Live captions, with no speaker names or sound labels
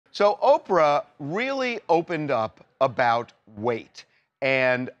So Oprah really opened up about weight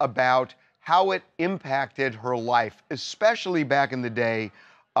and about how it impacted her life, especially back in the day.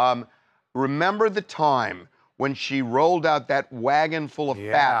 Um, Remember the time when she rolled out that wagon full of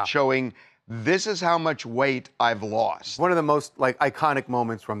fat showing this is how much weight I've lost. One of the most iconic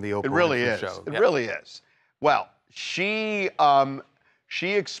moments from the Oprah Winfrey show. It really is. Well, she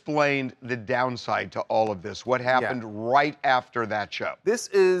explained the downside to all of this, what happened right after that show. This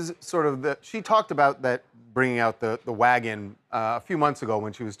is sort of she talked about that, bringing out the wagon a few months ago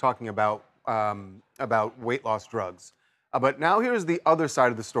when she was talking about weight loss drugs. But now here's the other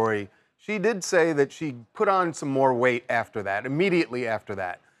side of the story. She did say that she put on some more weight after that, immediately after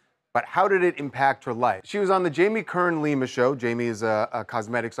that. But how did it impact her life? She was on the Jamie Kern-Lima show. Jamie is a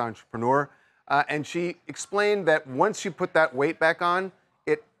cosmetics entrepreneur. And she explained that once she put that weight back on,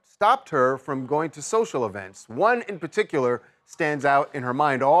 it stopped her from going to social events. One in particular stands out in her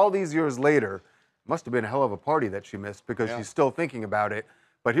mind all these years later. Must have been a hell of a party that she missed, because she's still thinking about it.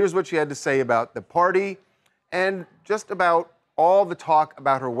 But here's what she had to say about the party and just about all the talk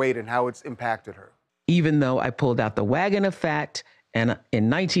about her weight and how it's impacted her. Even though I pulled out the wagon of fat and in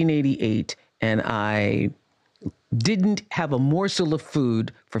 1988, and I didn't have a morsel of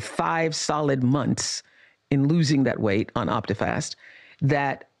food for 5 solid months in losing that weight on OptiFast,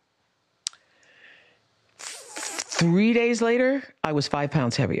 that 3 days later, I was 5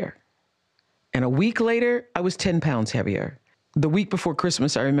 pounds heavier. And a week later, I was 10 pounds heavier. The week before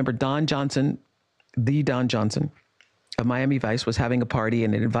Christmas, I remember Don Johnson, the Don Johnson of Miami Vice, was having a party,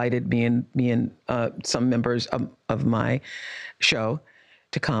 and it invited me and some members of my show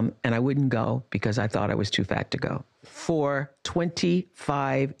to come, and I wouldn't go because I thought I was too fat to go. For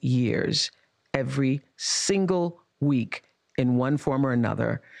 25 years, every single week, in one form or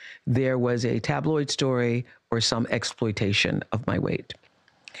another, there was a tabloid story or some exploitation of my weight.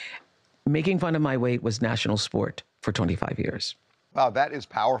 Making fun of my weight was national sport for 25 years. Wow, that is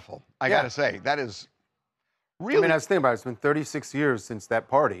powerful. I gotta say, that is really... I mean, I was thinking about it. It's been 36 years since that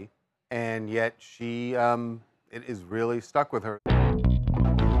party, and yet she, it is really stuck with her.